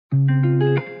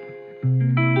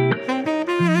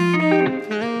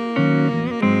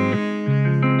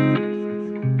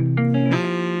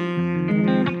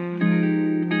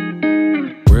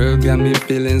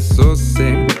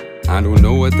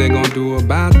do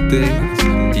about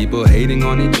this? People hating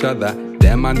on each other.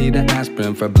 Damn, I need an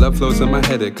aspirin for blood flows in my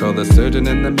headache. Call the surgeon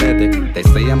and the medic. They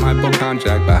say I'm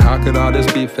hypochondriac, but how could all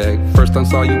this be fake? First I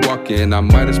saw you walk in, I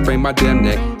might have sprained my damn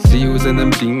neck. See you was in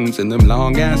them jeans and them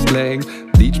long ass legs.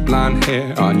 Bleach blonde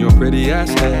hair on your pretty ass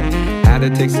head. Had to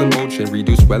take some motion,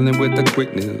 reduce swelling with the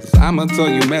quickness. I'ma tell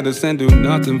you medicine do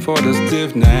nothing for the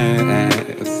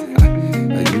stiffness.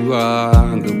 You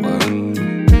are the one.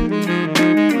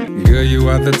 Girl, you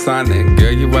are the tonic.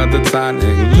 Girl, you are the tonic.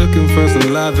 Looking for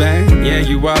some loving. Yeah,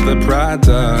 you are the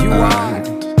product. You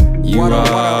are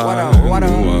the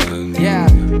one. Yeah,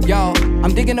 yo,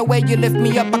 I'm digging the way you lift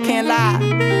me up, I can't lie.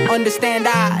 Understand,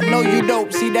 I know you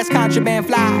dope. See, that's contraband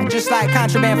fly, just like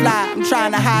contraband fly. I'm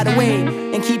trying to hide away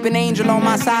and keep an angel on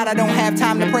my side. I don't have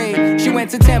time to pray. She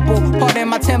went to temple, pardon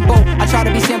my tempo. I try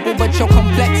to be simple, but your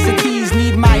complexities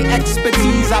need my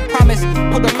expertise. I promise,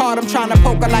 pull the card, I'm trying to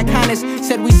poke her like Hannes.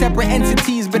 Said we separate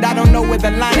entities, but I don't know where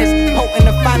the line is. Potent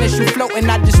the finest, you floating,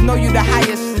 I just know you the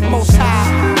highest, most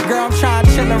high. Girl, I'm trying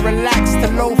to chill and relax to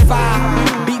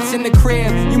lo-fi beats in the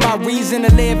crib. You my reason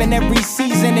to live, in every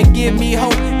season it give me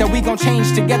hope that we gon'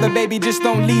 change together, baby. Just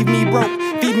don't leave me broke.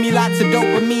 Feed me lots of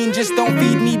dopamine, just don't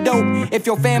feed me dope. If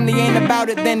your family ain't about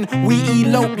it, then we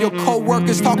elope. Your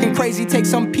co-workers talking crazy, take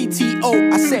some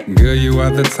PTO. I said, girl, you are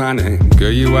the tonic.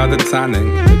 Girl, you are the tonic.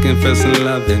 Looking for some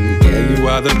loving. Yeah, you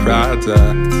are the product.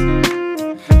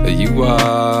 You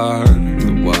are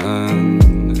the one.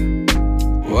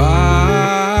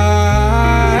 Why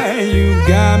you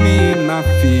got me in my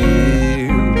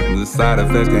feels? The side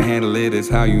effects can handle it. Is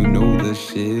how you know the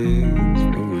shit's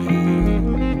for real.